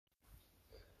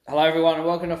Hello everyone and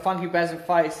welcome to Funky Baz and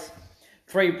Face.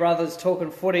 Three brothers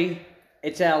talking footy.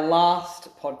 It's our last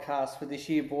podcast for this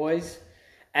year, boys.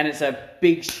 And it's a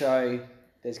big show.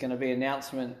 There's going to be an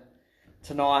announcement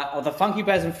tonight of the Funky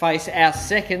Baz and Face, our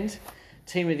second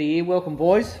team of the year. Welcome,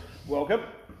 boys. Welcome.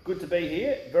 Good to be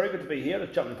here. Very good to be here.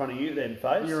 Let's jump in front of you then,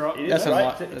 Face. You're right. It That's is great.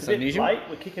 unlike- It's that's a bit unusual. late.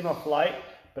 We're kicking off late,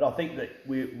 but I think that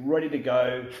we're ready to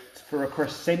go for a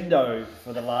crescendo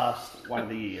for the last one of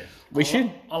the year. We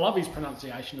should. I love his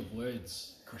pronunciation of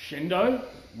words. Crescendo,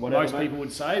 Whatever, most mate. people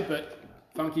would say, but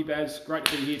Funky Baz, great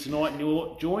to be here tonight in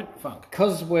your joint, Funk.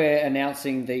 Because we're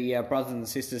announcing the brothers and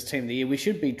sisters team of the year, we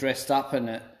should be dressed up in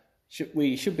it.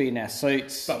 We should be in our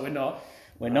suits. But we're not.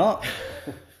 We're not.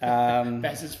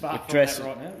 Baz is far from Dressed that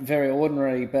right now. very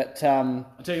ordinary, but I'll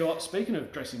tell you what, speaking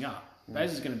of dressing up,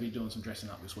 Baz is going to be doing some dressing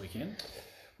up this weekend.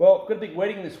 Well, I've got a big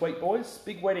wedding this week, boys.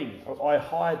 Big wedding. I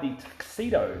hired the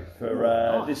tuxedo for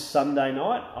nice. this Sunday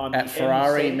night. I'm at the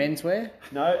Ferrari MC. Menswear.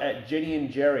 No, at Jenny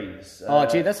and Jerry's. Oh,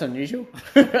 gee, that's unusual.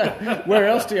 Where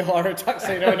else do you hire a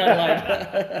tuxedo in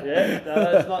Adelaide? Yeah,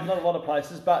 no, it's not a lot of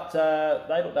places, but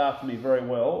they looked after me very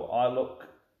well. I look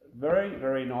very,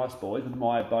 very nice, boys, with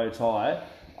my bow tie.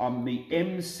 I'm the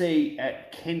MC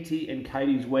at Kenty and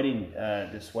Katie's wedding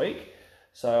this week.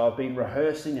 So I've been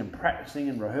rehearsing and practicing,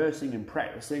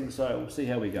 so we'll see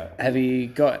how we go. Have you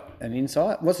got an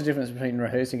insight? What's the difference between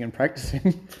rehearsing and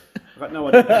practicing? I've got no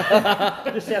idea.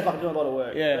 Just sounds like I'm doing a lot of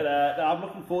work. Yeah. But no, I'm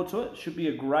looking forward to it. Should be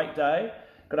a great day.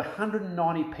 Got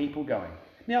 190 people going.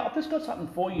 Now, I've just got something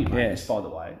for you, mate, Yes. by the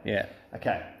way. Yeah.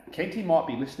 Okay, Kenty might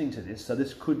be listening to this, so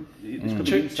this could be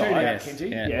Tune inside. out, Yes, Kenty.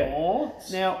 yeah. Yeah. Oh,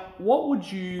 Now, what would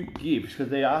you give? Because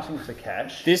they're asking for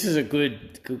cash. This is a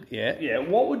good yeah. Yeah.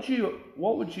 What would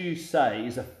you say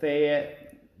is a fair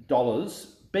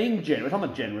dollars? Being generous, I'm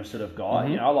a generous sort of guy.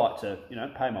 Mm-hmm. You know, I like to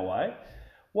pay my way.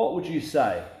 What would you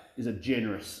say is a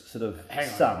generous sort of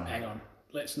sum? hang on.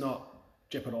 Let's not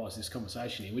jeopardise this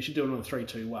conversation here. We should do it on 3,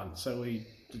 2, 1. So we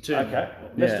determine. Okay.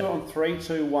 Let's Yeah. do it on 3,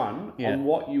 2, 1 Yeah. on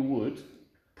what you would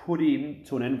put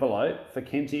into an envelope for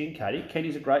Kenty and Katie.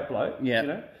 Kenty's a great bloke. Yeah. You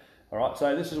know. All right.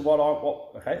 So this is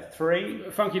okay. 3.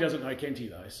 Funky doesn't know Kenty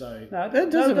though, so No,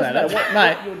 That doesn't matter. What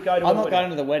Mate, you would go to I'm a not wedding. going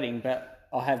to the wedding, but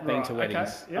I have been Right, to okay,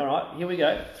 weddings. yep. All right, here we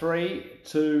go. 3,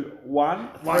 2, 1.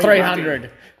 300.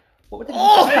 What did he say?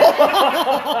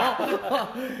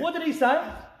 What did he say?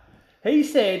 He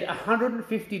said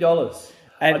 $150.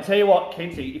 And- I tell you what,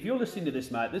 Kenty, if you're listening to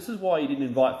this, mate, this is why you didn't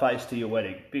invite Face to your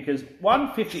wedding. Because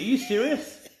 $150, are you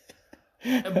serious?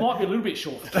 it might be a little bit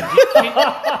short for Kenty.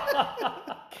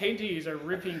 Kenty is a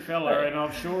ripping fella, and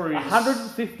I'm sure he's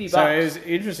 $150. So it was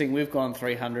interesting. We've gone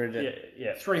 300.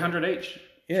 Yeah. 300 each.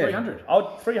 Yeah. 300.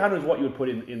 300 is what you would put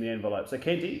in the envelope. So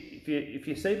Kenty, if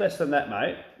you see less than that,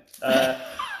 mate,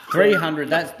 300.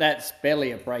 That's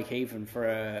barely a break even for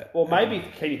a. well, maybe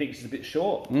Kenny thinks it's a bit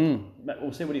short.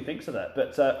 We'll see what he thinks of that.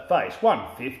 But Face,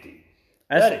 $150.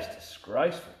 That is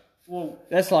disgraceful. Well,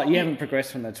 That's like you haven't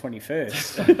progressed from the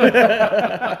 21st.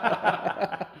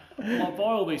 I'll buy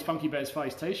all these Funky Baz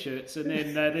Face t-shirts, and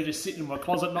then they're just sitting in my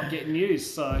closet not getting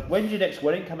used, so When's your next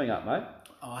wedding coming up, mate?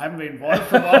 I haven't been invited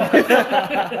for a while.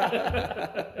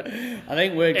 I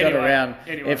think word got Anyway, around.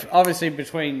 anyway. If obviously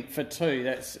for two,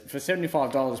 that's for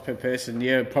 $75 per person.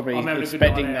 You're probably I'm having a good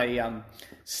expecting night the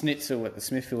schnitzel at the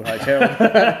Smithfield Hotel.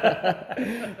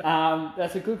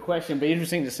 That's a good question. Be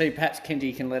interesting to see. Perhaps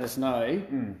Kenty can let us know.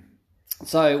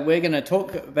 So we're going to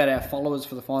talk about our followers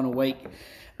for the final week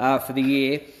for the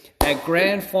year. Our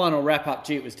grand final wrap up.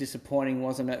 Gee, it was disappointing,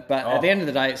 wasn't it? But at the end of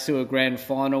the day, it's still a grand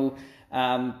final.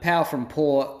 Power from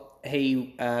Port,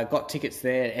 he got tickets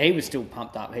there. He was still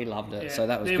pumped up. He loved it. So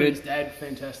that was there good. with his dad,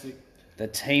 fantastic. The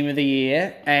team of the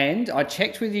year. And I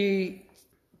checked with you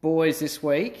boys this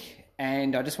week,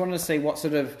 and I just wanted to see what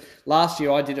sort of... Last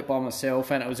year I did it by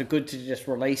myself, and it was good to just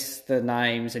release the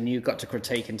names, and you got to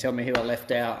critique and tell me who I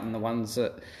left out and the ones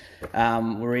that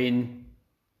were in.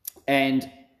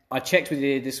 And I checked with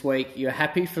you this week. You're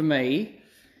happy for me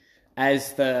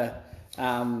as the...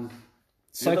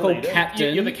 so-called leader.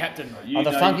 captain. You're the captain, mate. Oh,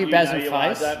 the Funky Baz and you are,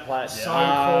 Face. don't play it down.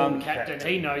 So-called captain.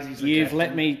 He knows he's the You've captain.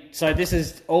 let me... So this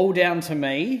is all down to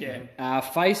me. Yeah.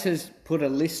 Face has put a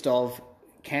list of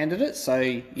candidates, so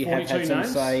you have 42 had some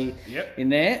names. say Yep. in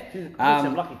there.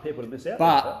 Some lucky people to miss out.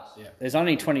 But there, there's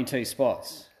only 22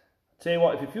 spots. tell you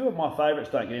what, if a few of my favourites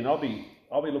don't get in, I'll be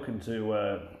looking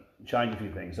to change a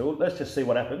few things. So let's just see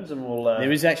what happens, and we'll.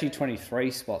 There is actually 23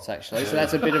 spots, actually, so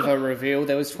that's a bit of a reveal.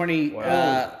 There was 20...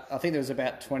 I think there was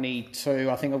about 22.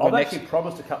 I think I've got I've next... actually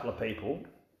promised a couple of people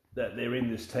that they're in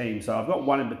this team. So I've got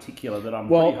one in particular that I'm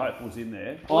Well, pretty hopeful is in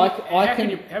there. How can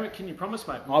you promise,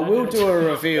 mate? I will do a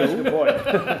reveal. Good point.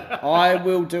 I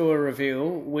will do a reveal.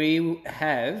 We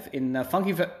have, in the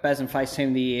Funky Baz and Face Team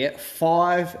of the Year,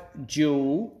 5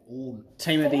 dual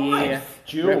Team of the Year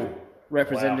Dual.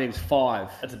 representatives. 5.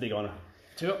 That's a big honour.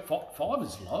 5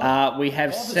 is low. We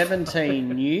have 17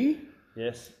 new.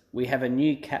 Yes. We have a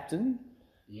new captain.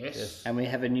 Yes. And we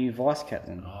have a new vice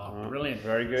captain. Oh, brilliant.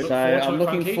 Very good. So I'm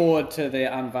looking forward to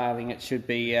their unveiling. It should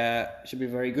be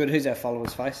very good. Who's our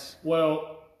followers' face?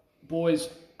 Well, boys,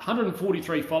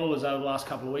 143 followers over the last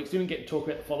couple of weeks. Didn't get to talk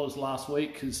about the followers last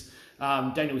week because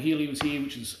Daniel Healy was here,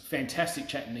 which is fantastic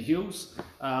chatting to Hills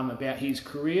about his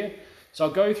career. So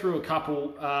I'll go through a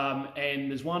couple, and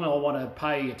there's one I want to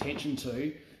pay attention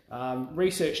to.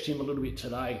 Researched him a little bit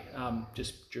today,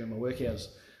 just during my work hours.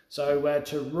 So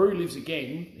to Roo Lives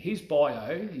Again, his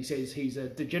bio, he says he's a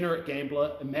degenerate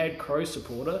gambler, a mad Crow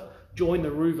supporter, joined the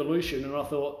Roovolution, and I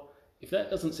thought, if that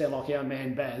doesn't sound like our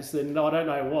man Baz, then I don't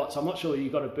know what. So I'm not sure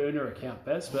you've got a burner account,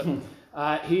 Baz, but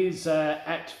he's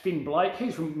at Finn Blake.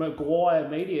 He's from Maguire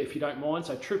Media, if you don't mind.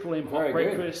 So Triple M Hot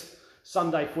Breakfast,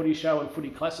 Sunday Footy Show and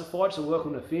Footy Classified. So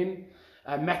welcome to Finn.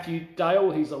 Matthew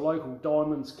Dale, he's a local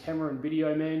Diamonds camera and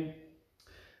video man.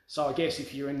 So I guess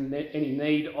if you're in any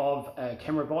need of a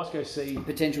camera advice, go see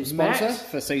Potential sponsor Matt.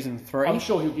 for season 3. I'm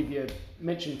sure he'll give you,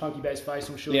 mention Funky Baz Face,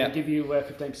 I'm sure he'll give you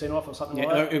 15% off or something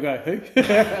like that. You'll go, who?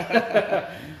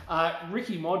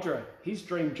 Ricky Modra, his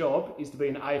dream job is to be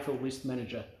an AFL list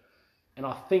manager. And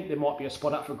I think there might be a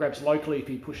spot up for grabs locally if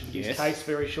he pushes his case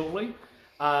very shortly.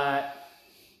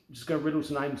 Just going to riddle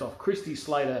some names off. Christy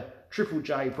Slater, Triple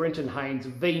J, Brenton Haynes,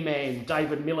 V-Man,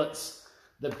 David Millets,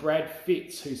 the Brad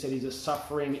Fitz, who said he's a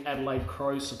suffering Adelaide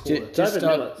Crows supporter. David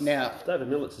Millets. Now, David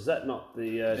Millets, is that not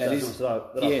the that is, that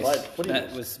I played?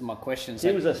 That was my question.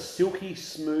 He was a silky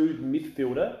smooth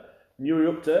midfielder, New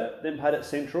Yorker, then played at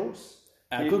Centrals.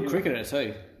 Good cricketer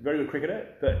too. Very good cricketer,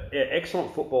 but yeah,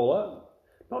 excellent footballer.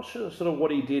 Not sure sort of what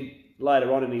he did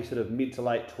later on in his sort of mid to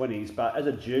late 20s, but as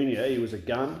a junior, he was a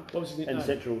gun. What was his and name?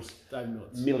 Centrals. David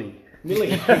Millets.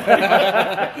 Millie.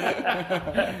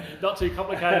 Not too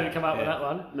complicated to come up with that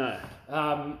one. No.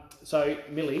 So,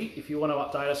 Millie, if you want to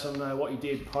update us on what you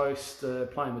did post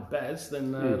playing with Baz,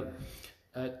 then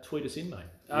tweet us in, mate.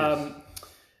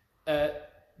 Yes.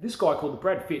 This guy called the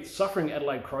Brad Fitz, suffering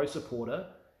Adelaide Crow supporter,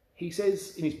 he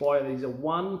says in his bio that he's a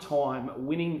one-time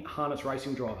winning harness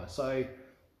racing driver. So,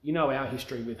 you know our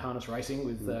history with harness racing,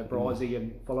 with Brizzy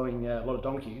and following a lot of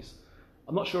donkeys.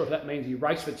 I'm not sure if that means he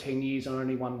raced for 10 years and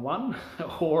only won one,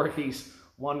 or if he's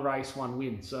one race, one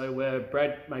win. So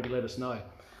Brad, maybe let us know.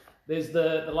 There's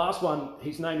the last one.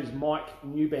 His name is Mike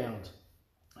Newbound,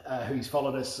 who's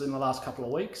followed us in the last couple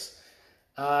of weeks.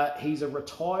 He's a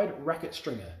retired racket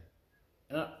stringer.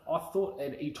 And I thought,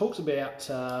 and he talks about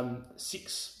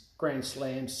 6 Grand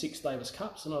Slams, 6 Davis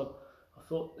Cups, and I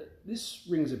thought, this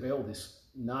rings a bell, this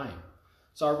name.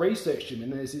 So I researched him,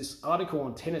 and there's this article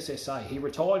on Tennis SA. He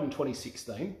retired in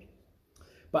 2016,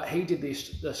 but he did the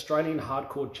Australian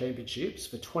Hardcore Championships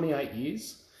for 28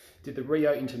 years, did the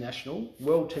Rio International,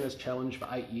 World Tennis Challenge for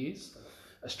 8 years,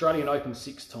 Australian Open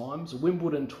 6 times,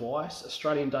 Wimbledon twice,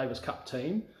 Australian Davis Cup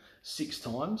team 6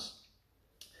 times.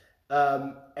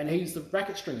 And he's the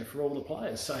racket stringer for all the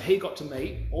players. So he got to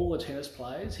meet all the tennis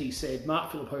players. He said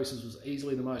Mark Philippoussis was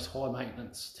easily the most high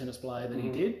maintenance tennis player that he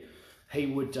did. He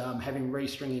would have him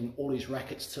restringing all his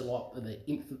rackets to like the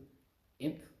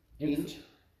inch.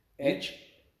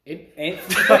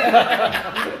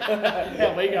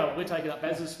 How we go? We're taking up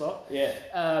Baz's spot. Yeah.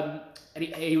 And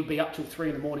he would be up till 3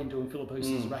 a.m. doing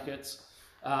Philippoussis rackets.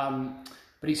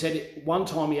 But he said one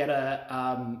time he had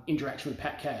a interaction with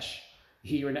Pat Cash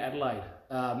here in Adelaide.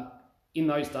 In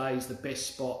those days, the best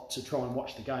spot to try and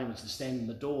watch the game was to stand in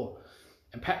the door.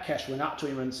 And Pat Cash went up to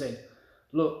him and said,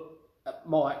 "Look,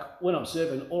 Mike, when I'm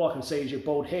serving, all I can see is your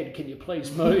bald head. Can you please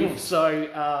move?" So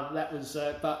that was...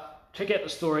 but check out the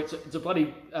story. It's a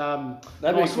bloody That'd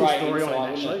nice be little great story insight, on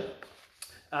it, actually.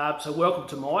 So welcome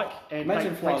to Mike. And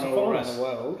Imagine thanks flying for all following around us. the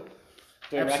world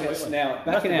doing Absolutely. rackets. Now,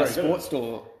 back in our sports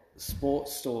store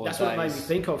That's days, what it made me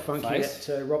think of, Funky, Face.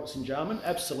 at Robertson Jarman.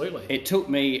 Absolutely. It took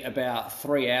me about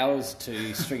 3 hours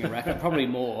to string a racket, probably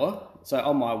more. So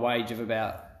on my wage of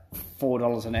about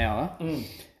 $4 an hour,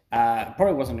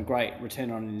 probably wasn't a great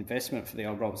return on investment for the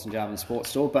old Robertson Jarman sports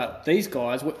store. But these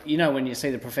guys, you know, when you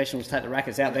see the professionals take the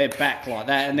rackets out, they're back like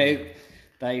that, and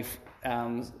they've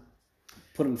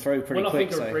put them through pretty quick. When I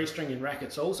think of restringing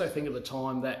rackets, I also think of the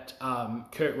time that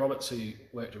Kurt Roberts, who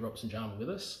worked at Robertson Jarman with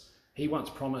us, He once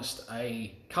promised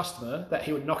a customer that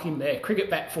he would knock in their cricket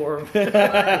bat for him.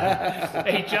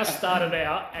 He just started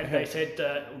out and they said,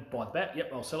 buy the bat,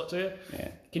 yep, I'll sell it to you. Yeah.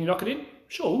 Can you knock it in?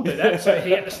 Sure, we'll do that. So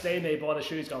he had to stand there by the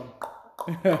shoes going...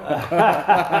 for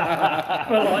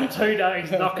like 2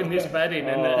 days knocking this bat in,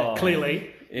 and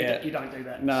clearly you don't do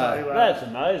that. No. So, That's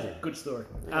amazing. good story.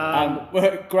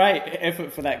 Well, great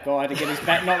effort for that guy to get his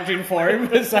bat knocked in for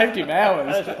him. It saved him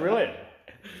hours. That's brilliant.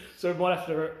 So we might have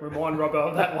to remind Robbo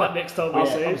of that one next time we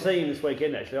see I'm him. seeing him this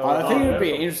weekend, actually. I think it would be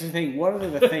an interesting thing. What are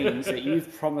the things that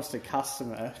you've promised a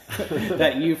customer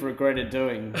that you've regretted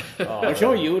doing? I'm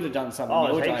sure you would have done something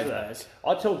in your days. Days.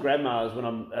 I tell grandmas when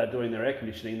I'm doing their air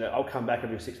conditioning that I'll come back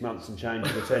every 6 months and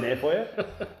change the return air for you.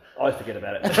 I forget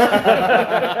about it.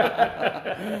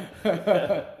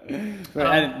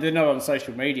 And they're not on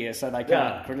social media, so they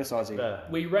can't criticise you.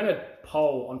 We ran a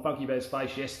poll on Funky Bear's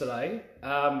face yesterday.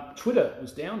 Twitter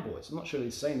was down, boys. I'm not sure if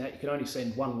you've seen that. You can only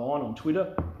send one line on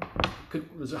Twitter. It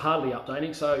was hardly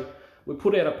updating. So we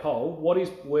put out a poll. What is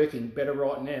working better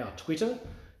right now? Twitter,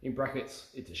 in brackets,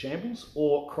 it's a shambles,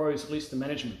 or Crow's list of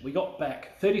management? We got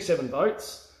back 37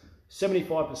 votes.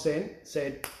 75%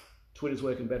 said Twitter's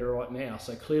working better right now.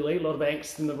 So clearly a lot of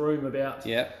angst in the room about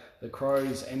the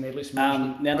Crows and their list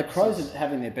management. Now the Crows are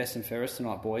having their best and fairest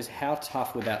tonight, boys. How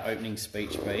tough would that opening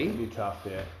speech be? It'd be tough,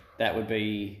 yeah. That would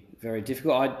be very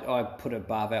difficult. I put a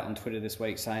barb out on Twitter this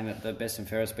week saying that the best and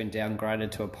fairest has been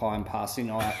downgraded to a pie and passing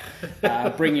night.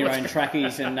 Bring your own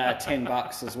trackies and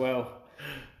 $10 as well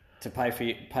to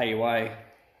pay your way.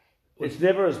 It's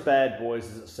never as bad, boys,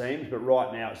 as it seems, but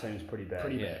right now it seems pretty bad.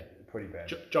 Pretty bad.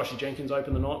 Joshy Jenkins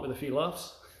opened the night with a few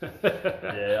laughs.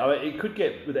 Yeah, I mean, it could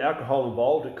get, with alcohol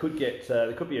involved, it could get,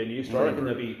 there could be a news story, and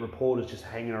there'll be reporters just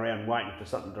hanging around waiting for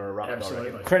something to erupt.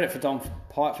 Absolutely. Credit for Don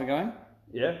Pike for going.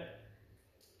 Yeah.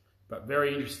 But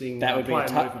very interesting. That would be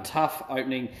a tough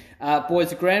opening.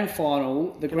 Boys, the grand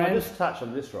final... Can I just touch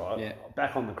on this, right? Yeah.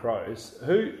 Back on the Crows.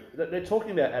 They're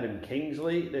talking about Adam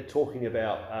Kingsley, they're talking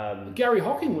about... Gary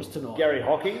Hocking was tonight. Gary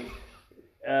Hocking.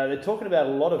 They're talking about a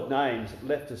lot of names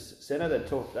left to centre.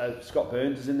 Scott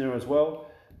Burns is in there as well.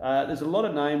 There's a lot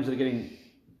of names that are getting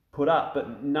put up,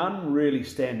 but none really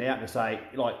stand out to say,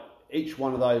 like, each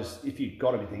one of those, if you've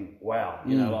got them, you think, wow.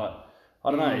 You know, like,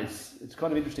 I don't know, it's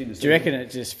kind of interesting to see. Do you reckon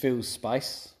it just fills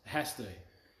space? It has to.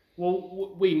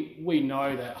 Well, we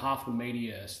know that half the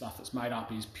media stuff that's made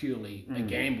up is purely a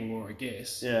gamble or a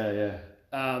guess. Yeah.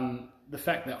 The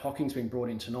fact that Hocking's been brought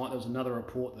in tonight, there was another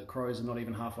report that Crows are not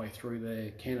even halfway through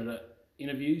their candidate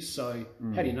interviews. So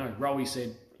how do you know? Rowie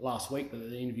said last week that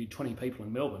they interviewed 20 people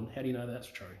in Melbourne. How do you know that's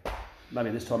true? Maybe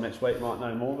this time next week might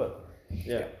know more, but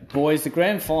yeah. Boys, the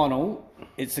grand final,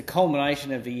 it's the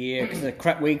culmination of the year.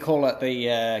 We call it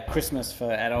the Christmas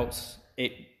for adults.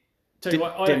 Tell you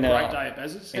what, I had a great day at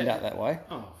Baz's. End up that way.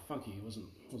 Oh, Funky wasn't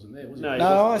there, was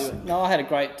he? No, I had a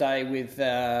great day with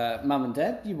Mum and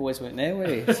Dad. You boys weren't there,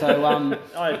 were you? So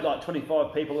I had like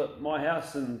 25 people at my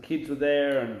house, and kids were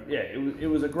there, and yeah, it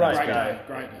was a great day.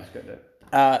 Great day.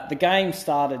 The game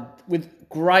started with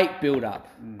great build-up.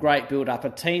 A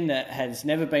team that has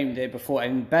never been there before,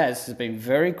 and Baz has been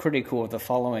very critical of the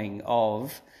following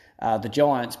of the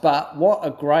Giants. But what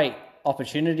a great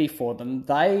opportunity for them.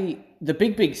 The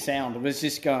big sound was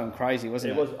just going crazy,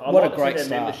 wasn't it? It was. What a great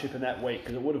start. Membership in that week,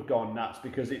 because it would have gone nuts,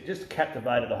 because it just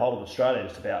captivated the whole of Australia.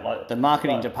 Just about like the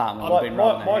marketing department would have been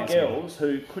rolling my girls,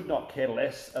 who could not care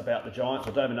less about the Giants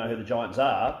or don't even know who the Giants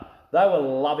are, they were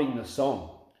loving the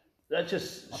song. That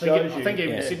just shows you. I think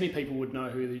even Sydney people would know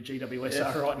who the GWS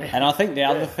are right now. And I think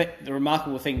the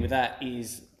remarkable thing with that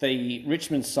is the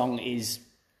Richmond song is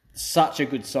such a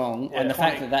good song, and the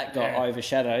fact that got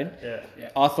overshadowed,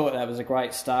 I thought that was a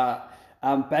great start.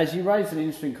 Baz, you raised an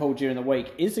interesting call during the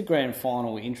week. Is the grand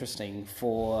final interesting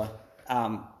for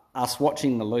us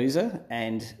watching the loser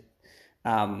and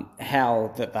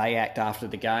how that they act after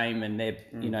the game and their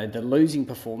the losing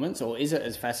performance, or is it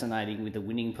as fascinating with the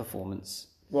winning performance?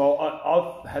 Well,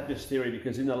 I've had this theory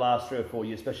because in the last 3 or 4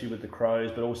 years, especially with the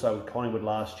Crows, but also with Collingwood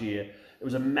last year, it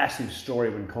was a massive story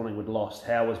when Collingwood lost.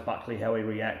 How was Buckley, how he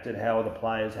reacted, how are the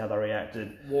players, how they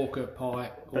reacted. Walker,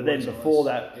 Pike. But then before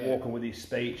that, Walker with his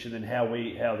speech, and then how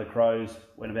the Crows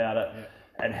went about it,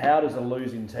 and how does a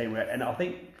losing team react. And I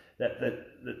think that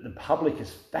the public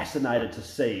is fascinated to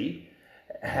see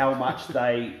how much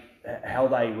they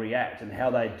react and how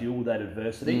they deal with that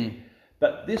adversity.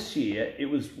 But this year, it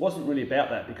wasn't really about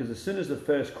that, because as soon as the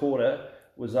first quarter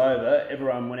was over,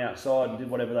 everyone went outside and did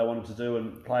whatever they wanted to do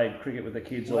and played cricket with the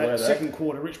kids or whatever. Second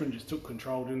quarter, Richmond just took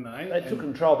control, didn't they? They took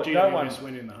control, but GWS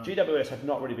went in the home. GWS have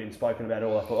not really been spoken about at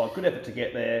all. I thought, good effort to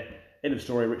get there. End of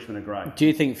story, Richmond are great. Do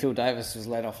you think Phil Davis was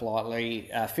let off lightly?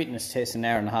 Fitness test an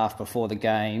hour and a half before the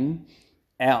game,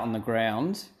 out on the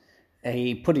ground.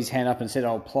 He put his hand up and said,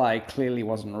 "I'll play." Clearly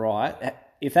wasn't right.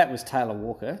 If that was Taylor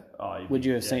Walker, would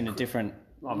you have seen a different...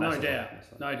 No doubt.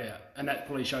 And that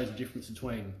probably shows the difference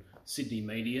between Sydney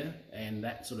media and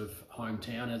that sort of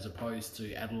hometown as opposed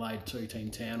to Adelaide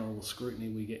two-team town, all the scrutiny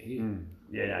we get here.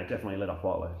 Yeah, no, definitely let off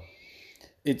lightly.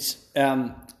 It's...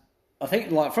 I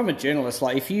think, like, from a journalist,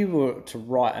 like, if you were to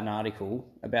write an article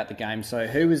about the game, so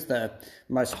who was the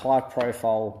most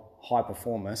high-profile high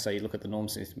performer? So you look at the Norm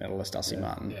Smith medalist, Dusty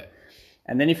Martin. Yeah.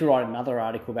 And then if you write another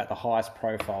article about the highest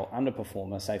profile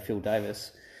underperformer, say Phil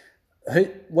Davis,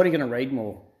 what are you going to read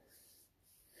more?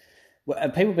 Well,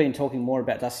 have people been talking more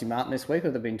about Dusty Martin this week,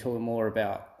 or they've been talking more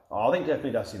about... I think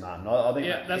definitely Dusty Martin. I think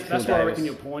that's what I reckon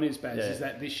your point is, Baz, is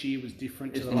that this year was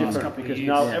different to the last couple of years.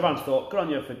 Because everyone's thought, good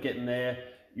on you for getting there.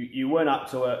 You weren't up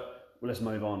to it. Well, let's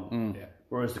move on. Yeah.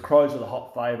 Whereas the Crows are the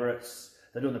hot favourites.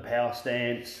 They're doing the power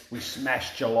stance. We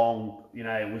smashed Geelong. You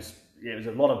know, it was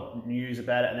a lot of news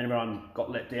about it, and then everyone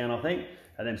got let down, I think.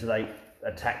 And then so they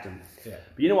attacked them. Yeah.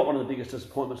 But you know what? One of the biggest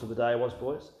disappointments of the day was,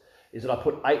 boys, is that I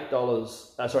put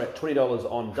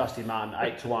 $20 on Dusty Martin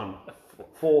 8-1 4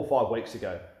 or 5 weeks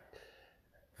ago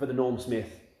for the Norm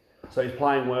Smith. So he's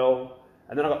playing well.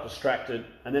 And then I got distracted,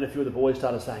 and then a few of the boys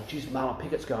started saying, "Geez, Marlon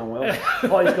Pickett's going well.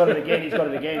 Oh, he's got it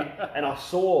again. And I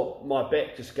saw my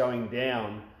bet just going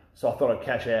down, so I thought I'd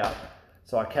cash out.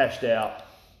 So I cashed out,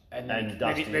 and then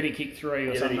he kicked 3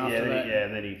 or something after that.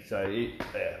 And then he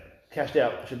cashed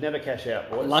out. Should never cash out,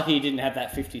 boys. Lucky you didn't have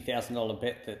that $50,000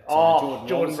 bet that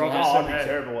Jordan Robinson I'd be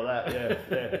terrible at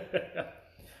that.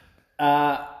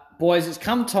 Yeah. Boys, it's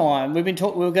come time. We were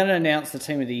going to announce the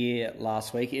team of the year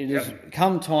last week. It has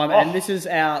come time, and this is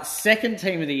our second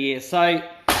team of the year. So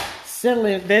settle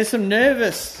in. There's some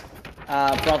nervous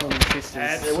brothers and sisters.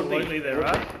 Absolutely, there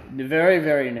are. Very,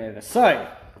 very nervous. So,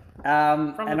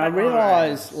 and I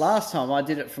realised last time I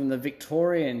did it from the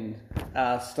Victorian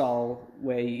style,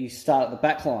 where you start at the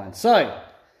back line. So I'm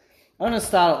going to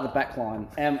start at the back line.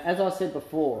 As I said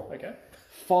before,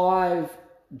 5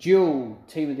 dual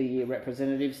team of the year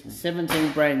representatives,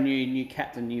 17 brand new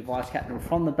captain, new vice captain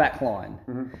from the back line.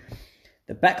 Mm-hmm.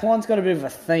 The back line's got a bit of a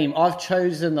theme. I've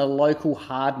chosen the local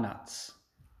hard nuts.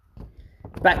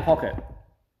 Back pocket.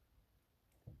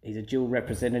 He's a dual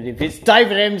representative. It's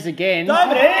David Ems again.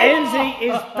 David Ems! Emsy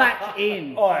is back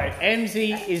in.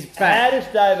 Emsy is back. How does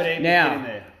David Ems get in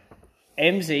there?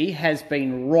 Emsy has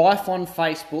been rife on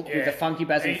Facebook with the Funky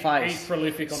Basil face. He's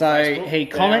prolific on So Facebook. he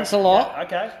comments a lot. Yeah,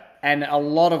 okay. And a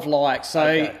lot of likes. So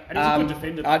And he's a good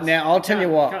defender. now I'll tell you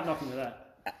what. Can't knock him with that.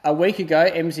 A week ago,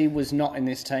 Emsy was not in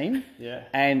this team. Yeah.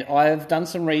 And I have done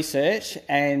some research,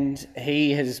 and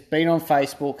he has been on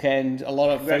Facebook and a lot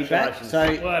of feedback. So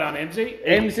Well done, Emsy.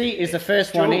 Emsy is the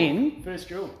first one in. First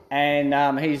duel.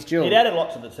 And he's dual. He'd added a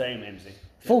lot to the team, Emsy.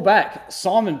 Full back,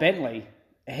 Simon Bentley.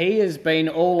 He has been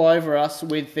all over us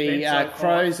with the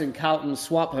Crows and Carlton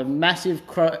swap, a massive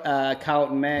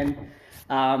Carlton man.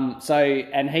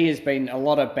 And he has been a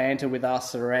lot of banter with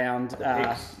us around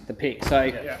the pick.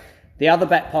 So the other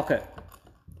back pocket,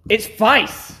 it's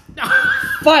Face.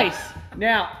 Face.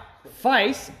 Now,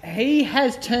 Face, he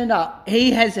has turned up.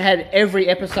 He has had every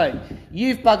episode.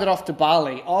 You've buggered off to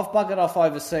Bali. I've buggered off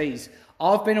overseas.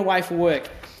 I've been away for work.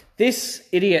 This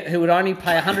idiot who would only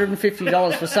pay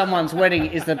 $150 for someone's wedding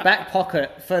is the back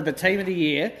pocket for the team of the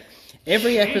year.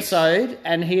 Every episode,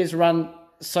 and he has run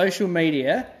social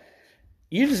media.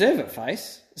 You deserve it,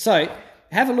 Face. So,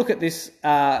 have a look at this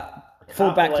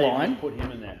full back line. Put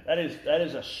him in there. That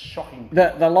is a shocking.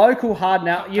 The local hard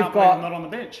now. You've got not on the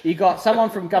bench. You got someone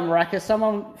from Gummaraka,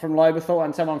 someone from Loberthorpe,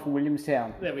 and someone from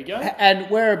Williamstown. There we go. And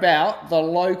we're about the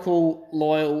local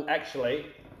loyal. Actually,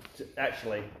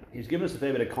 he's given us a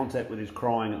fair bit of contact with his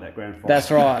crying at that grand final.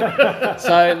 That's right.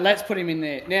 So let's put him in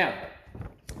there now.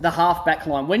 The half back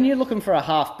line. When you're looking for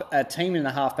a team in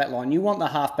the half back line, you want the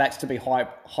half backs to be high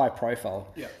profile.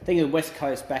 Yeah. Think of the West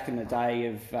Coast back in the day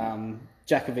of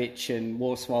Djakovic and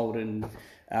Worsfold and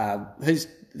who's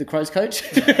the Crows coach?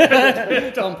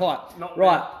 Tom Pike.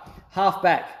 Right. Half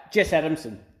back, Jess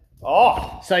Adamson.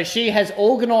 Oh. So she has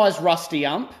organised Rusty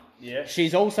Ump. Yeah.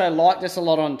 She's also liked us a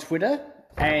lot on Twitter,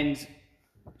 and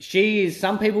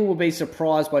some people will be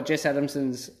surprised by Jess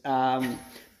Adamson's,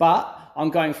 but I'm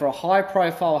going for a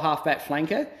high-profile half-back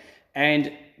flanker,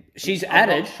 and she's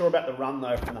added. I'm not sure about the run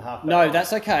though from the half. No,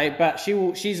 that's okay, but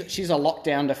she's a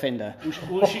lockdown defender.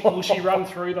 Will she run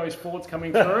through those forwards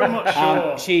coming through? I'm not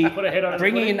sure. She put her head on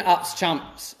bringing in Ups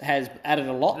Chumps has added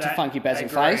a lot to Funky Basil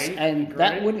Face, and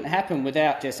that wouldn't happen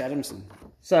without Jess Adamson.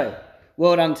 So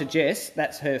well done to Jess.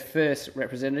 That's her first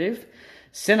representative.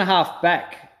 Centre half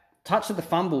back, touch of the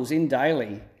fumbles in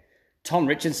daily. Tom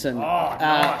Richardson,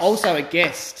 nice. also a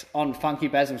guest on Funky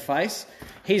Baz and Face.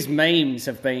 His memes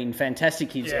have been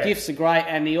fantastic. His gifts are great,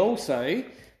 and he also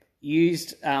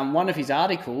used one of his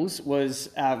articles was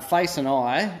Face and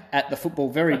I at the football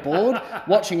very bored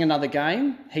watching another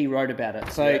game. He wrote about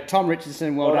it. So Tom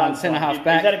Richardson, well done, centre half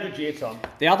back. He's had a good year, Tom.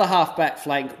 The other half back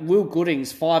flank, Will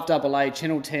Goodings, 5AA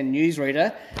Channel 10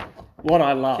 newsreader. What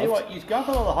I loved. Tell you what, you've gone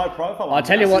for all the high profile. I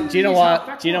tell you what, do you know why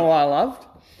I loved?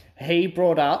 He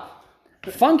brought up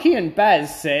Funky and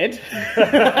Baz said.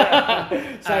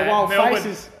 So while Melbourne,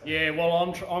 Faces. Yeah, well,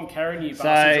 I'm carrying you So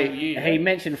bastards all year. he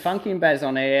mentioned Funky and Baz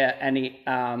on air, and he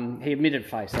admitted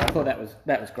Face. So I thought that was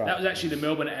great. That was actually the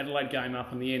Melbourne Adelaide game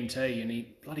up on the NT, and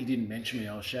he bloody didn't mention me.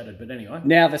 I was shattered, but anyway.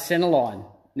 Now the centre line.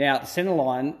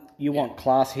 You want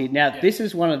class here. Now this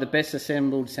is one of the best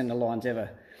assembled centre lines ever.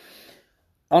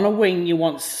 On a wing, you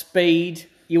want speed,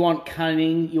 you want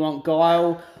cunning, you want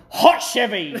guile. Hot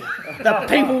Chevy, the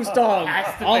people's dog,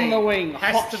 on the wing.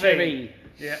 Hot Chevy.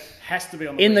 Yeah, has to be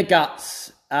on the In wing. the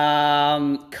guts.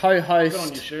 Co-host. Good on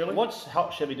you, Shirley. What's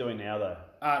Hot Chevy doing now, though?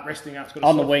 Resting up. It's got a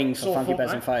On the sore- wing for sore Funky foot, Baz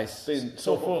mate. and Face. Been Sore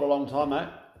sore foot. for a long time, mate.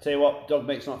 Tell you what, dog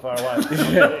meat's not far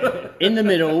away. In the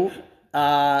middle,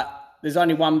 there's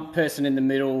only one person in the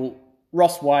middle.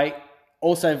 Ross Waite,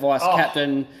 also vice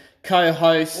captain,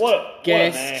 co-host, What a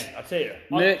guest, man, I tell you.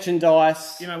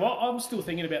 merchandise. You know what? I'm still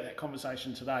thinking about that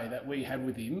conversation today that we had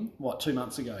with him, 2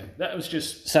 months ago. That was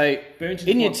just So burnt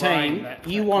into in your my brain, team, that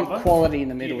you want combo. quality in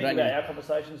the Do middle, you think don't about you? our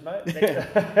conversations,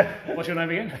 mate? What's your name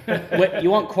again?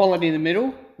 You want quality in the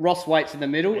middle. Ross Waite's in the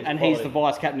middle, He's and he's quality. the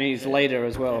vice captain. He's the leader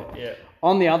as well. Yeah.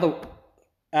 On the other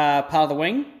part of the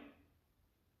wing,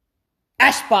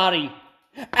 Ash Barty.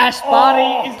 Ash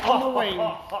Barty is on the wing.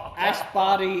 Ash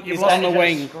Barty is lost on the it.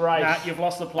 wing. Disgrace. Nah, you've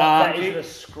lost the plot. That Thank is a you.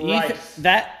 disgrace.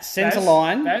 That centre That's-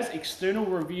 line. That's external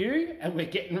review, and we're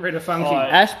getting rid of Funky. Oh,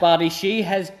 Ash Barty, she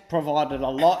has provided a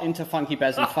lot into Funky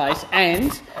Baz and Face,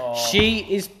 and she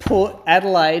is put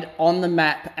Adelaide on the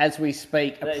map as we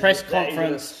speak. A That is- press that is a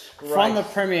conference disgrace. from the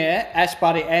Premier, Ash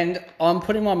Barty, and I'm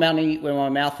putting my money where my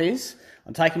mouth is.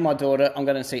 I'm taking my daughter. I'm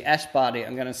going to see Ash Barty.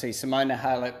 I'm going to see Simona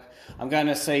Halep. I'm going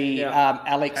to see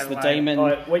Alex the Adelaide. Demon.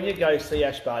 Right, when you go see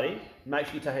Ash Barty, make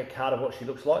sure you take a card of what she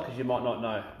looks like because you might not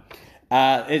know.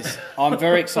 I'm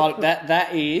very excited.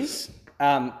 That is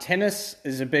tennis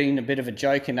has been a bit of a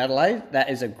joke in Adelaide. That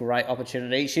is a great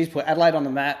opportunity. She's put Adelaide on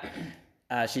the map.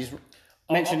 She's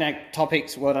mentioned our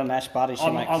topics. Well done, Ash Barty.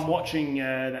 I'm watching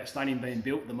that stadium being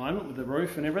built at the moment with the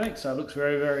roof and everything, so it looks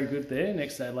very, very good there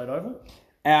next to Adelaide Oval.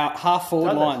 Our half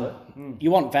forward Does line. actually.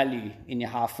 You want value in your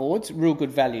half forwards. Real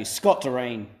good value. Scott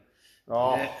Doreen,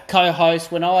 Oh,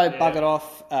 co-host. When I buggered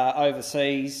off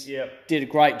overseas, Yep. did a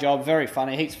great job. Very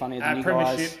funny. He's funnier than you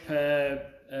guys.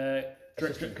 Premiership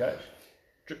assistant coach.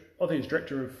 I think he's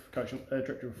director of coaching,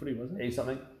 director of footy, wasn't he? He's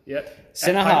something. Yeah.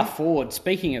 Centre At half forward,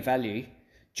 speaking of value,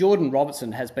 Jordan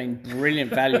Robertson has been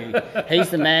brilliant value. He's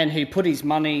the man who put his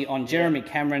money on Jeremy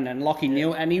Cameron and Lockie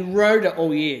Neal, and he rode it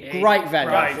all year. Great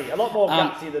value. Gutsy. A lot more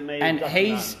gutsy than me. And doesn't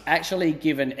he's know. actually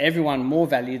given everyone more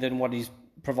value than what he's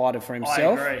provided for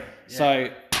himself. agree. Yeah. So,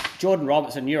 Jordan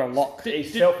Robertson, you're a lock.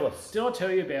 He's selfless. Did I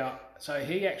tell you about? So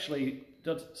he actually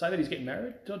did I say that he's getting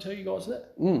married. Did I tell you guys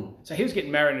that? So he was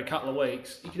getting married in a couple of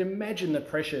weeks. You can imagine the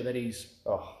pressure that his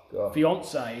Oh, God.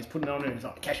 fiance is putting on her. He's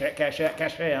like, cash out, cash out,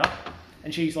 cash out.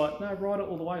 And she's like, no, ride it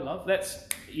all the way, love. That's,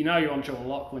 you're onto a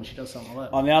lock when she does something like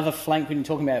that. On the other flank, when you're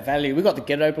talking about value, we've got the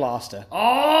Ghetto Blaster.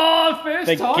 Oh, first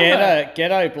The time.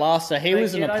 Ghetto Blaster. He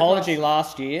was an Ghetto apology Blaster.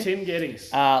 last year. Tim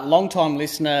Geddes. Long-time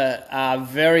listener,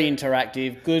 very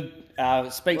interactive, good,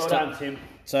 speaks Well to... done, Tim.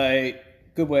 So,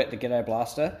 good work, the Ghetto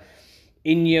Blaster.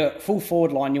 In your full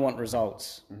forward line, you want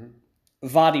results.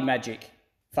 Vardy Magic.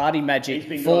 Vardy Magic, He's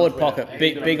been forward good on Twitter. pocket,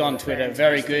 He's big been on good. Twitter,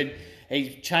 very good.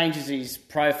 He changes his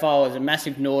profile as a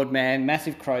massive Nord man,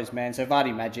 massive Crows man, so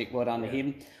Vardy Magic, well done to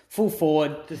him. Full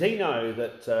forward, Does he know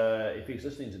that if he's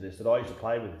listening to this, that I used to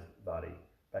play with Vardy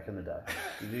back in the day?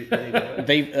 Did he know?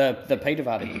 the Peter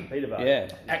Vardy. Peter Vardy. Yeah.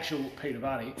 Actual Peter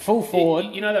Vardy. Full forward.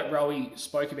 You know that Rowie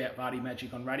spoke about Vardy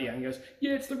Magic on radio and goes,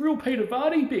 yeah, it's the real Peter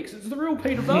Vardy, Bix. It's the real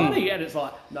Peter Vardy. And it's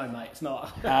like, no, mate, it's not.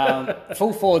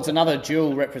 Full forward's another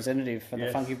dual representative for the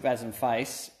Yes. Funky Baz and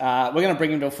Face. We're going to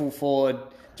bring him to a full forward,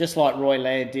 just like Roy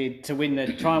Laird did, to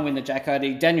try and win the Jack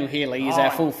Odie. Daniel Healy is our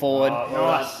full forward. Oh,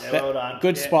 well Nice. done. Yeah, well done.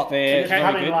 Good spot there. He's very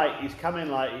coming good. late. He's coming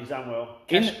late. He's done well.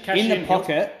 In the Hills.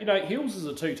 pocket. Hills is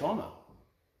a two-timer.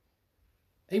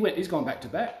 He's gone back to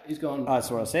back. He's gone That's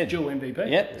what I said. dual MVP.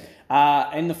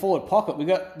 Yep. In the forward pocket, we've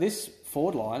got this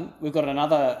forward line. We've got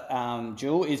another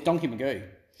duel. Is Donkey Magoo.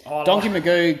 Donkey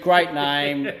Magoo, great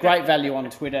name, great value on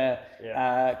Twitter.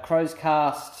 Crow's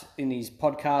Cast in his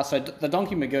podcast. So the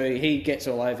Donkey Magoo, he gets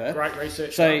all over. Great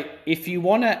research. So if you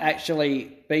want to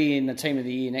actually be in the Team of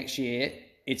the Year next year,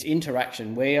 it's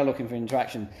interaction. We are looking for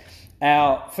interaction.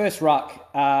 Our first ruck,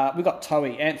 we got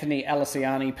Toey, Anthony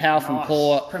Alessiani, Power from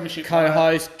Port, Premiership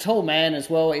co-host, tall man as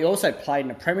well. He also played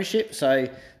in a premiership, so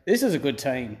this is a good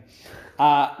team.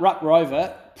 Ruck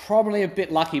Rover, probably a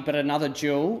bit lucky, but another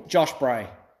duel, Josh Bray.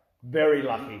 Very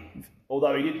lucky.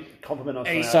 Although he did compliment us.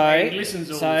 He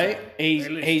listens all the time.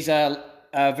 He's a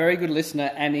very good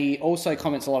listener, and he also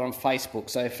comments a lot on Facebook.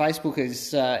 So Facebook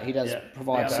is he does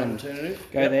provide some alternative.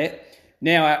 Go there.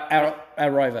 Now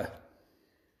our Rover.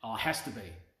 Oh, has to be.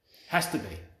 Has to be.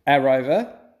 Our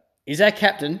Rover is our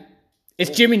captain.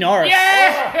 It's Jimmy Norris.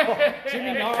 Yeah!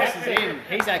 Jimmy Norris is in.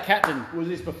 He's our captain. Was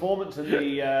his performance in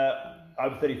the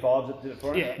over 35s that did it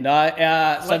for him? Yeah.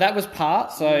 No, so that was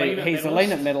part. So Lean-It he's a medalist.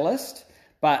 Lean-It medalist,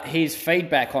 but his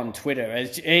feedback on Twitter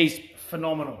is he's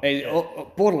Phenomenal.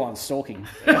 borderline stalking.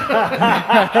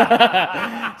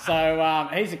 So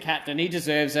he's a captain. He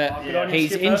deserves it. good on you,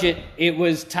 He's skipper. injured. It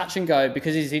was touch and go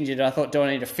because he's injured. I thought, do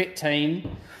I need a fit team?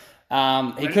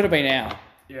 He could have been out,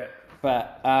 Yeah.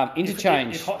 but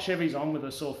interchange. If Hot Chevy's on with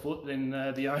a sore foot, then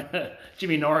the owner,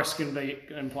 Jimmy Norris, can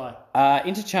play.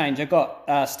 Interchange. I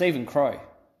got Stephen Crow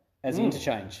as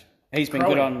interchange. He's been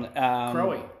good on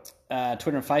Crowy.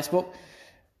 Twitter and Facebook.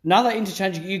 Another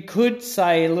interchange, you could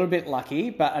say a little bit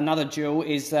lucky, but another duel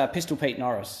is Pistol Pete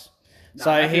Norris.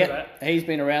 happy with that. He's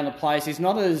been around the place. He's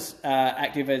not as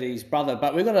active as his brother,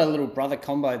 but we've got a little brother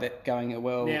combo that going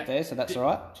well Now, there, so that's all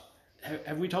right.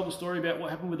 Have we told the story about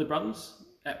what happened with the brothers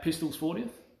at Pistol's 40th?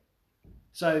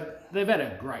 So they've had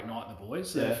a great night, the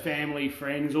boys. Family,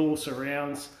 friends, all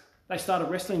surrounds. They start a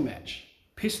wrestling match.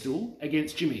 Pistol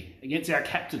against Jimmy, against our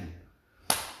captain.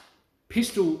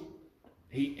 Pistol,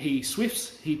 he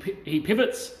swifts, he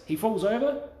pivots, he falls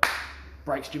over,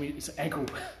 breaks Jimmy's ankle,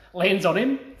 lands on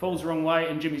him, falls the wrong way,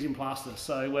 and Jimmy's in plaster.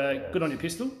 So good on your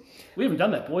Pistol. We haven't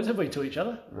done that, boys, have we, to each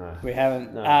other? No. We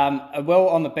haven't. No. Well,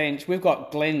 on the bench, we've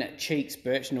got Glenn Cheeks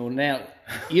Birchnell. Now,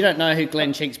 you don't know who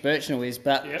Glenn Cheeks Birchnell is,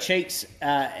 but Yep. Cheeks,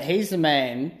 he's the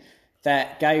man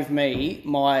that gave me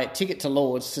my ticket to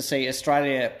Lords to see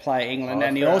Australia play England,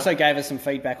 and he fair also gave us some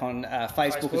feedback on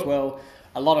Facebook as well.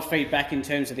 A lot of feedback in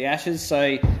terms of the Ashes.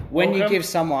 So when you Welcome. give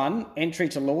someone entry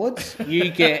to Lords, you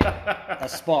get a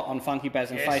spot on Funky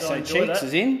Baz and Yes, Face. I So enjoy Cheeks that.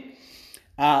 is in.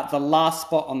 The last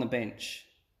spot on the bench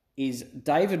is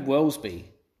David Wellsby.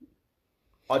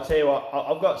 I tell you what,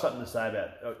 I've got something to say about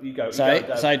it. You go.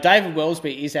 So David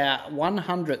Wellsby is our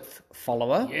 100th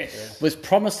follower. Yes. Was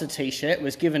promised a T-shirt,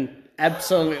 was given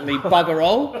absolutely bugger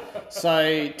all.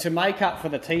 So to make up for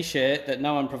the T-shirt that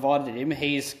no one provided him,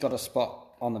 he's got a spot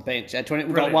on the bench. At 20, we've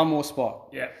got Brilliant. one more spot.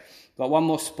 Yeah. Got one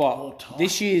more spot. All time.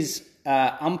 This year's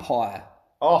umpire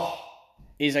Oh,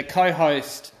 is a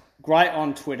co-host, great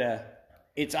on Twitter.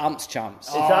 It's Umps Chumps.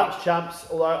 it's Umps Chumps,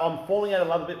 although I'm falling out of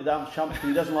love a bit with Umps Chumps because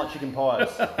he doesn't like chicken pies.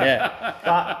 Yeah.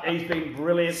 But he's been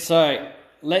brilliant. So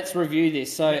let's review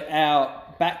this. So our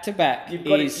back-to-back You've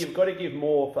is... got to give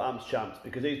more for Umps Chumps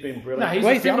because he's been brilliant. No, he's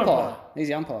Well, a he's the field umpire. umpire. He's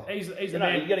the umpire. He's the No,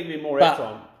 man. you've got to give him more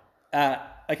But- airtime.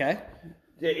 Okay.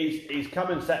 Yeah, he's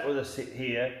come and sat with us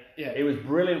here. Yeah. He was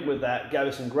brilliant with that, gave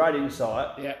us some great insight.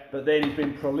 Yeah. But then he's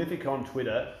been prolific on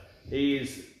Twitter. He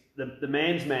is the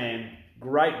man's man,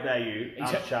 great value,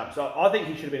 Umps Chumps. So I think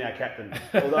he should have been our captain.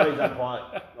 Although he's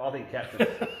umpire, I think captain.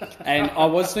 And I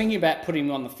was thinking about putting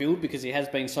him on the field because he has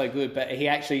been so good, but he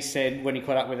actually said when he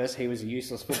caught up with us he was a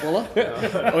useless footballer.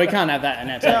 Well, we can't have that in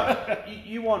our team. Now,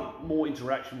 you want more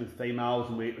interaction with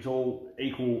females, and it's all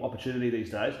equal opportunity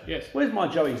these days. Yes. Where's my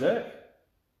Joey Zerk?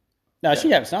 No, she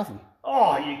gave us nothing.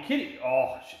 Oh, you kidding?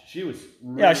 Oh, she was.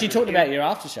 Really Yeah, she good. talked about your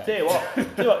after show. Tell you what,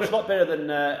 it's a lot better than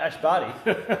Ash Barty.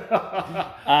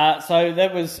 So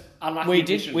that was Unlucky we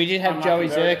addition. did have Unlucky Joey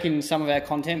very- Zirk in some of our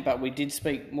content, but we did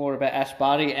speak more about Ash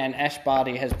Barty, and Ash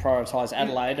Barty has prioritised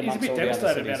Adelaide He's a amongst bit all the other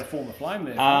devastated cities. about a former flame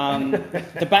there.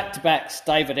 The back-to-backs,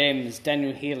 David Ems,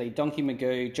 Daniel Healy, Donkey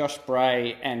Magoo, Josh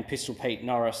Bray, and Pistol Pete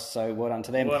Norris. So well done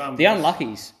to them. Well done, The boys.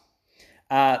 unluckies,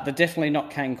 the definitely not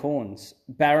Kane Corns,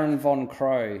 Baron Von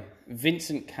Crow,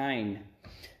 Vincent Kane,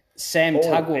 Sam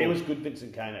Tugwell. He was good,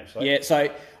 Vincent Kane, actually. Yeah, so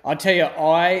I tell you,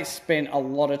 I spent a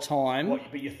lot of time.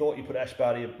 But you thought you put Ash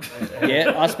Barty.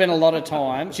 Yeah, I spent a lot of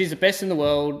time. She's the best in the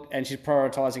world, and she's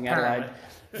prioritising Adelaide.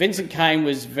 Vincent Kane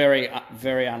was very,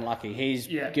 very unlucky. He's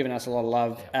given us a lot of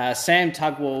love. Sam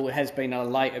Tugwell has been a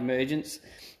late emergence.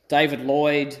 David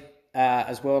Lloyd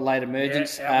as well, late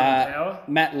emergence. Alvin Tower.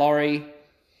 Matt Laurie.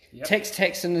 Tex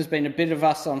Texan has been a bit of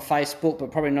us on Facebook, but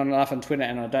probably not enough on Twitter,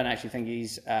 and I don't actually think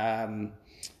he's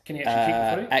Can he actually kick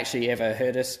the footy? actually ever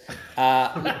hurt us.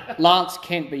 Lance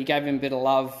Kent, but you gave him a bit of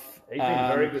love. He's been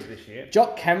very good this year.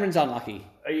 Jock Cameron's unlucky.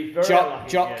 He's very unlucky.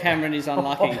 Jock Cameron is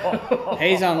unlucky.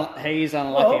 He's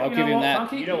unlucky. I'll give him that.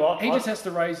 Funky? You know what? He just has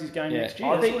to raise his game next year.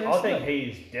 I think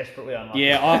he's desperately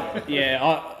unlucky.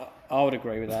 I would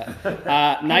agree with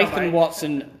that. Nathan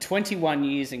Watson, 21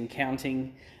 years and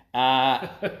counting.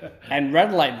 And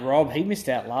Radelaide Rob, he missed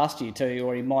out last year too,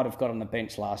 or he might have got on the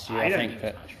bench last year, I think.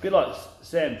 But A bit like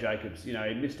Sam Jacobs, he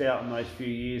missed out on those few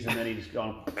years and then he's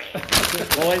gone.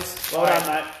 boys, Well done,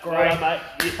 mate. Well done, mate.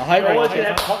 I hope You're always we- going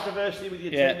to have controversy with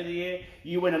your team of the year.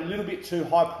 You went a little bit too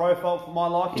high profile for my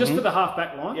liking. Just for the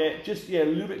half-back line. a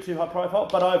little bit too high profile,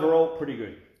 but overall, pretty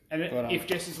good. And if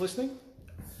Jess is listening,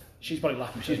 she's probably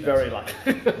lucky. She's very lucky.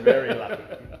 Very lucky.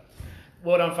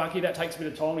 Well done, Funky. That takes a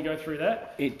bit of time to go through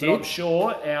that. It But did. I'm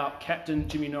sure our captain,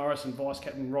 Jimmy Norris, and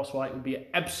vice-captain Ross Waite would be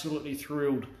absolutely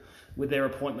thrilled with their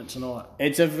appointment tonight.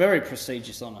 it's a very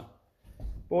prestigious honour.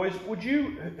 Boys, who do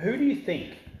you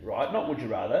think, right, not would you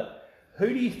rather, who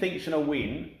do you think's going to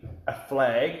win a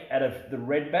flag out of the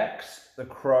Redbacks, the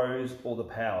Crows, or the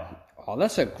Power? Oh,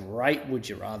 that's a great would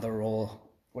you rather or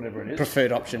Whatever it is.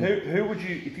 preferred option. Who would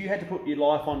you, if you had to put your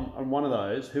life on one of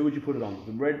those, who would you put it on?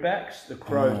 The Redbacks, the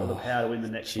Crows, or the Power to win the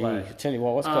next Gee, flag? I tell you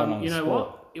what's going on. You in know sport?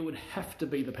 what? It would have to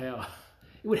be the Power.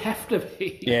 It would have to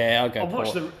be. Yeah, I'll go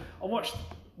I watched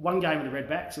one game of the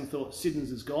Redbacks and thought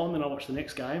Siddons is gone. Then I watched the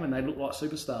next game and they look like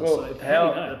superstars. Well, so the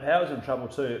how Power's in trouble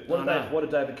too. I know. What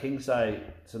did David King say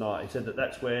tonight? He said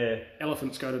that's where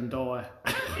elephants go to die.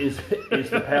 is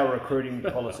the Power recruiting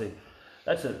policy.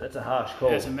 That's a harsh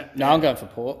call. No, I'm going for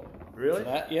Port. Really? For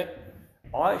that, yep.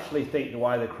 I actually think the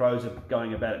way the Crows are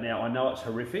going about it now, I know it's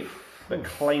horrific, but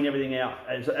clean everything out.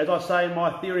 As I say in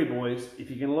my theory, boys,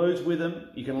 if you can lose with them,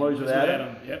 you can lose without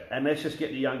them. Yep. And let's just get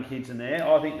the young kids in there.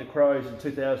 I think the Crows in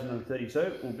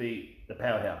 2032 will be the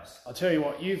powerhouse. I'll tell you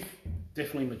what, you've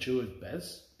definitely matured,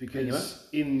 Baz, because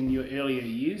in your earlier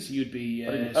years you'd be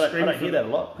I don't hear that a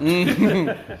lot.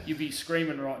 You'd be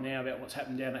screaming right now about what's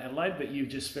happened down at Adelaide, but you've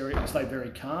just stayed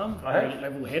very calm, I very have.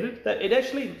 level-headed. It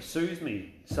actually soothes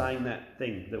me saying that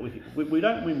thing, that we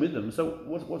don't win with them, so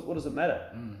what does it matter?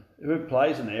 Who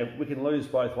plays in there, we can lose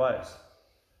both ways.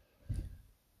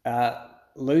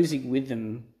 Losing with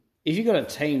them, if you've got a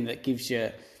team that gives you...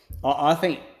 I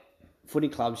think footy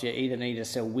clubs, you either need to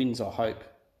sell wins or hope.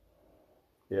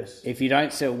 Yes. If you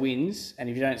don't sell wins and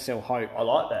if you don't sell hope... I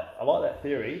like that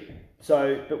theory.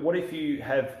 So, but what if you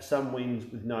have some wins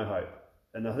with no hope?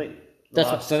 And I think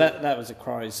that was a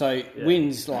Crows. So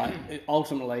wins, like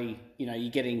ultimately, you're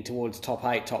getting towards top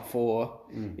 8, top 4.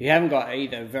 You haven't got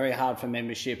either. Very hard for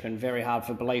membership and very hard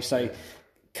for belief. So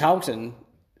Carlton,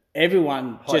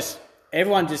 everyone just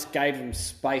gave them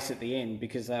space at the end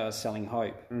because they were selling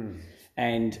hope.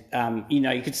 And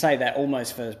you could say that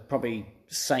almost for probably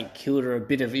St Kilda, a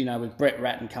bit of with Brett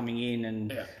Ratton coming in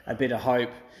and a bit of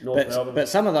hope. But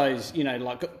some of those,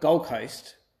 like Gold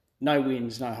Coast, no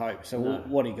wins, no hope. So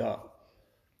what do you got?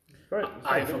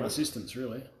 AFL assistants,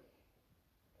 really.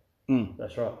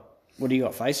 That's right. What do you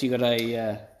got, Face? You got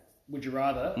a... Would you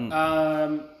rather?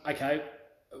 Okay.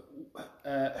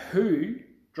 Who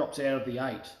drops out of the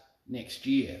 8 next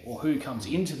year, or who comes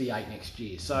into the 8 next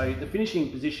year? So the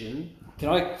finishing position... Can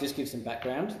I just give some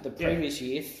background? The previous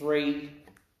year, 3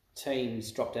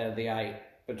 teams dropped out of the 8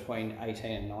 between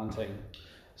 18 and 19.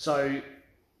 So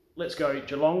let's go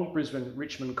Geelong, Brisbane,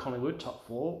 Richmond, Collingwood, top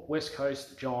 4. West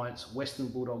Coast, Giants, Western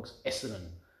Bulldogs, Essendon,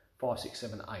 5, 6,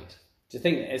 7, 8. Do you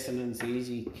think Essendon's the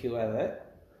easy kill out of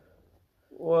that?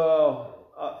 Well,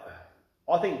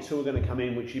 I think 2 are going to come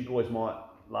in, which you boys might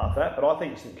laugh at, but I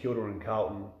think St Kilda and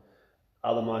Carlton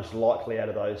are the most likely out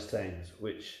of those teams,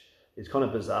 which is kind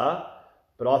of bizarre.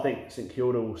 But I think St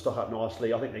Kilda will stock up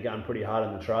nicely. I think they're going pretty hard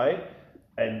in the trade,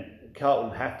 and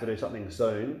Carlton have to do something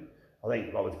soon. I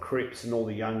think like with Cripps and all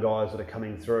the young guys that are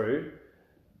coming through,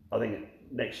 I think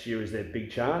next year is their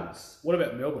big chance. What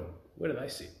about Melbourne? Where do they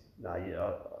sit? No,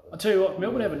 yeah. I'll tell you what,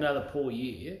 Melbourne have another poor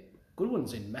year.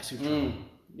 Goodwin's in massive trouble.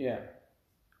 Yeah.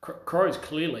 Crows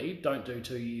clearly don't do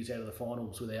 2 years out of the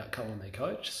finals without Cullen, their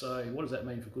coach. So what does that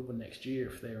mean for Goodwin next year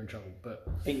if they're in trouble? But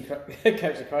He can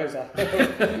coach the Crows up.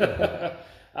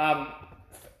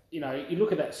 you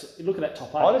look at that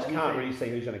top 8. I just can't really see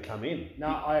who's going to come in. No,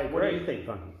 I agree. What do you think,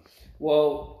 Funky?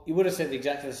 Well, you would have said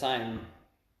exactly the same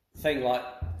thing. Like,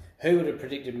 who would have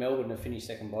predicted Melbourne to finish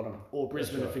second bottom? Or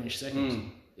Brisbane to finish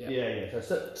second. Yeah.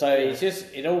 So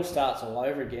it all starts all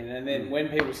over again. And then when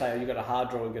people say, you've got a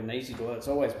hard draw, you've got an easy draw, it's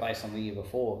always based on the year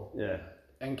before. Yeah.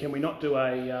 And can we not do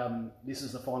this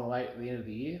is the final 8 at the end of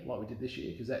the year like we did this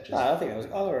year? Because that just No, I think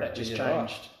that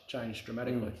was changed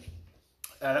dramatically.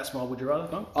 That's my would you rather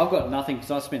thing. I've got nothing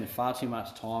because I spent far too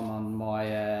much time on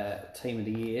my team of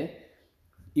the year.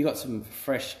 You got some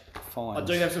fresh finds. I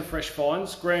do have some fresh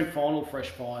finds. Grand final fresh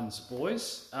finds,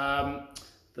 boys.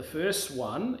 The first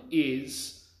one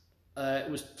is, it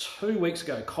was 2 weeks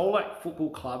ago, Colac Football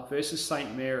Club versus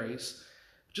St Mary's.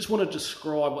 Just want to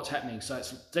describe what's happening. So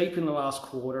it's deep in the last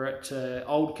quarter at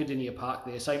Old Cardinia Park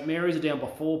there. St Mary's are down by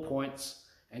 4 points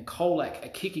and Colac are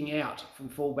kicking out from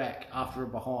full-back after a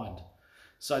behind.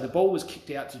 So the ball was kicked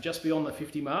out to just beyond the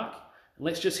 50 mark. And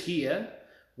let's just hear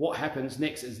what happens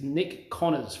next as Nick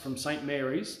Connors from St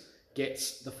Mary's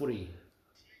gets the footy.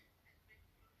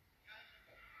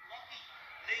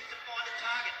 Needs to find a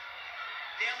target.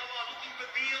 Down the line looking for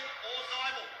Beale or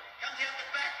Zybel. Comes out the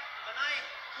back. Monet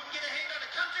couldn't get a hand on it.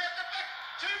 Comes out the back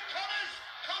to Connors.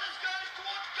 Connors goes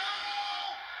towards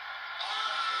goal.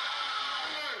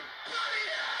 Oh! Bloody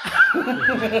hell!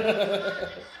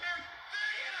 30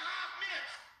 and a half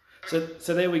minutes.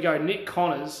 So there we go. Nick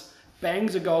Connors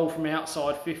bangs a goal from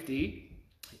outside 50.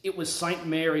 It was St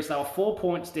Mary's. They were 4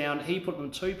 points down. He put them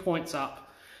 2 points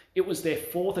up. It was their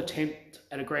fourth attempt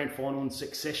at a grand final in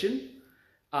succession.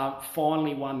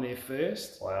 Finally won their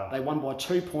first. Wow. They won by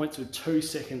 2 points with 2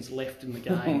 seconds left in the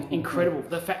game. Incredible.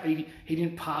 The fact that he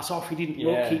didn't pass off, he didn't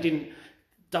look, he didn't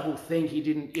double think, he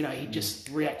didn't, he just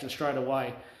reacted straight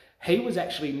away. He was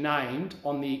actually named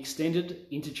on the extended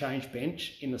interchange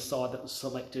bench in the side that was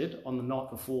selected on the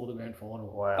night before the grand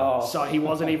final. Wow. So he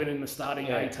wasn't even in the starting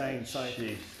 18. So It's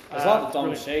like the Dom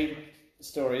brilliant. Sheed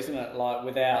story, isn't it? Like,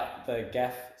 without the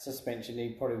gaff suspension,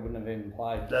 he probably wouldn't have even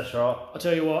played. That's right. I'll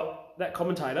tell you what, that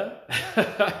commentator,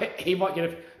 he might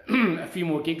get a few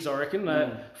more gigs, I reckon.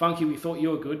 Funky, we thought you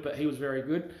were good, but he was very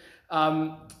good.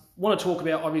 Want to talk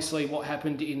about, obviously, what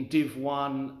happened in Div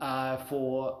 1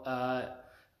 for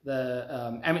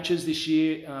the amateurs this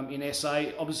year in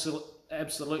SA. Obviously,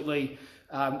 absolutely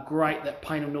great that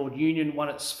Payneham Nord Union won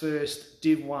its first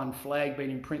Div 1 flag,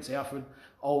 beating Prince Alfred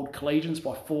Old Collegians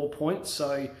by 4 points.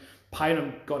 So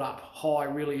Payneham got up high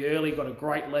really early, got a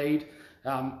great lead,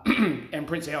 and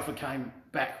Prince Alfred came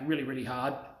back really, really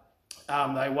hard.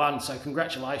 They won, so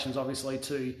congratulations, obviously,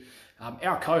 to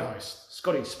our co-host,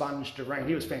 Scotty Sponge Durang.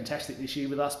 He was fantastic this year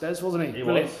with us, Baz, wasn't he? He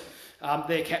Brilliant. was.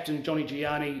 Their captain, Johnny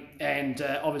Gianni, and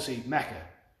obviously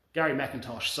Gary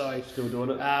McIntosh. So Still doing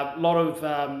it.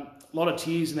 lot of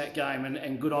tears in that game,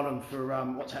 and good on them for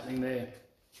what's happening there.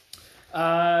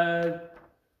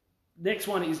 Next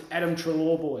one is Adam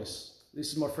Treloar, boys.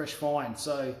 This is my fresh find.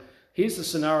 So here's the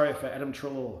scenario for Adam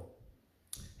Treloar.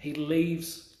 He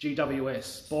leaves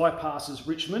GWS, bypasses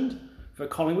Richmond for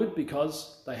Collingwood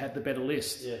because they had the better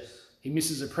list. Yes. He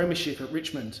misses a premiership at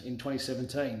Richmond in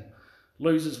 2017.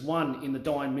 Loses one in the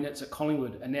dying minutes at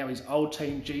Collingwood, and now his old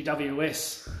team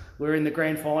GWS were in the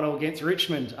grand final against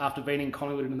Richmond after beating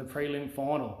Collingwood in the prelim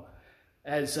final.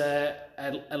 As a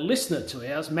listener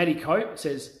to ours, Matty Cope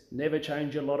says, never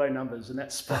change your lotto numbers, and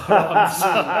that's spot on.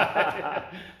 So,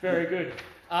 very good.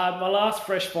 My last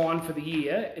fresh find for the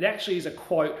year, it actually is a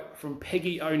quote from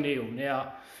Peggy O'Neill.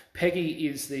 Now, Peggy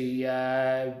is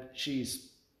she's,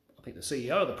 I think, the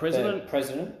CEO or the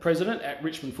president. President at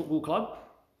Richmond Football Club.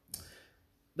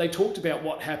 They talked about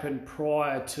what happened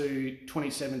prior to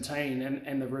 2017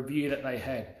 and the review that they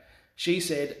had. She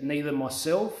said, neither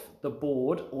myself, the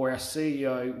board, or our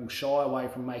CEO will shy away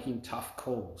from making tough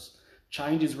calls.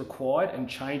 Change is required and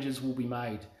changes will be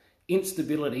made.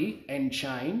 Instability and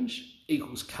change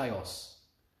equals chaos.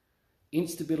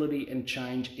 Instability and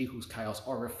change equals chaos.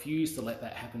 I refuse to let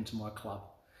that happen to my club.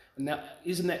 And now,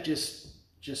 isn't that just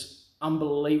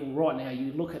unbelievable? Right now,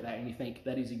 you look at that and you think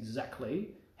that is exactly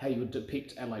how you would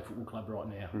depict Adelaide Football Club right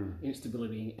now.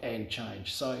 Instability and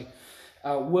change. So,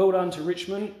 well done to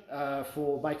Richmond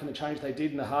for making the change they did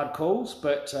in the hard calls,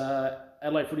 but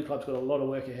Adelaide Footy Club's got a lot of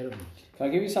work ahead of them. Can I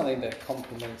give you something that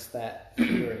complements that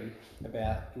theory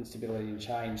about instability and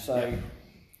change? So,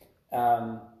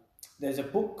 there's a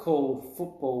book called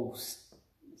Football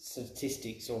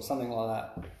Statistics or something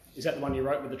like that. Is that the one you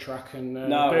wrote with the truck and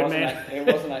No, Birdman?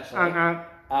 it wasn't actually.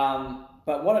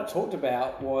 But what it talked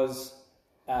about was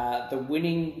the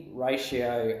winning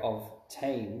ratio of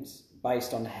teams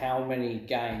based on how many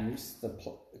games the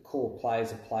core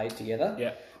players have played together.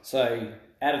 Yeah. So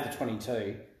out of the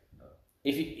 22,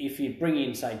 if you bring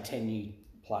in, say, 10 new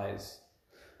players,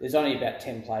 there's only about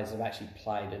 10 players that have actually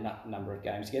played a number of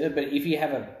games together. But if you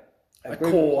have a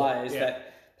group core, of players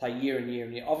that play year and year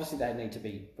and year, obviously they need to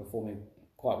be performing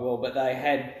quite well. But they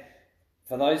had,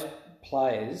 for those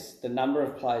players, the number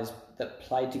of players that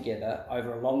played together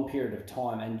over a long period of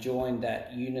time and joined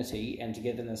that unity and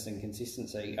togetherness and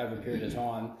consistency over a period of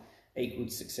time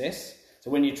equaled success.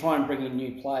 So when you try and bring in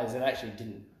new players, it actually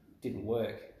didn't didn't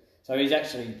work. So he's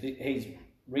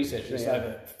researched this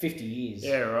over 50 years.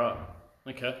 Yeah, right.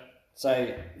 Okay. So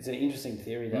it's an interesting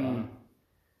theory, that one.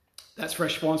 That's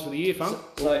fresh finds for the year, Funk.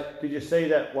 So did you see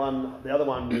that one? The other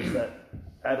one was that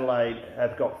Adelaide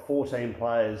have got 14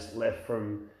 players left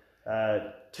from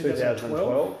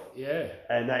 2012. Yeah.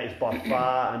 And that is by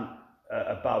far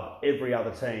above every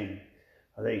other team.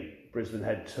 I think Brisbane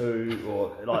had 2,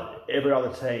 or like every other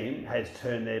team has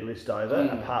turned their list over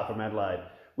apart from Adelaide,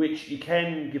 which you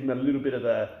can give them a little bit of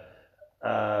a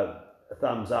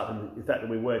thumbs up in the fact that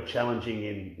we were challenging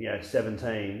in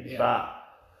 17, but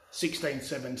 16,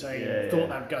 17, thought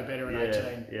they'd go better in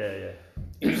 18. Yeah.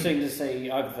 Interesting to see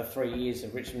over the 3 years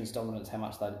of Richmond's dominance how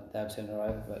much they'll turn it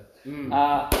over.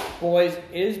 But boys,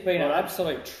 it has been an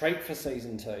absolute treat for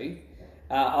season 2.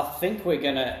 I think we're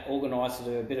going to organise to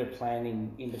do a bit of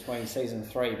planning in between season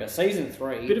 3. But season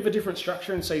 3, Bit of a different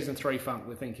structure in season 3, Funk,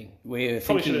 we're thinking. we're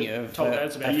Probably thinking should have of. told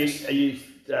Ads about Are this.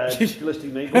 you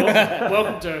listing me?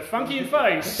 Welcome to Funky and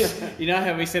Face. You know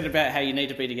how we said about how you need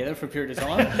to be together for a period of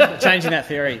time? Changing that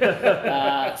theory.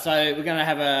 So we're going to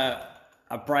have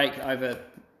a break over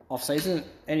off-season.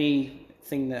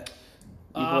 Anything that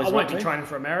you boys I won't want be to? training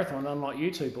for a marathon, unlike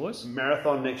you two boys.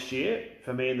 Marathon next year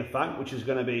for me and the Funk, which is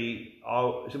going to be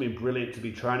it's going to be brilliant to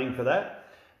be training for that.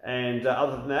 And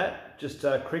other than that, just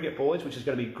cricket, boys, which is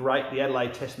going to be great. The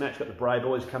Adelaide Test match, got the Bray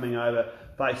boys coming over,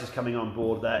 Faces coming on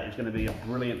board. That is going to be a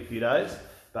brilliant few days.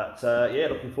 But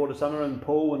looking forward to summer and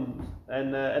pool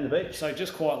and the beach. So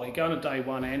just quietly, going to day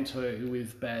 1 and 2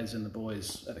 with Baz and the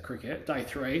boys at the cricket. Day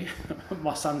 3,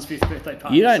 my son's 5th birthday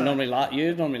party. You don't so-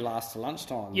 normally last to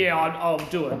lunchtime. Yeah, I'll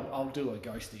do it. I'll do a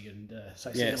ghosty and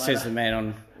say see you Yeah, later. says the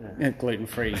man on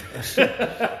gluten-free.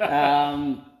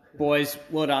 Boys,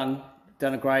 well done.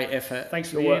 Done a great effort. Thanks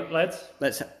for the work, lads.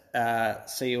 Let's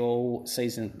see you all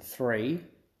season 3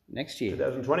 next year.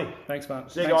 2020. Thanks,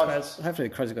 Mark. See you Thanks, guys. Baz. Hopefully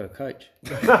the Crows have got a coach.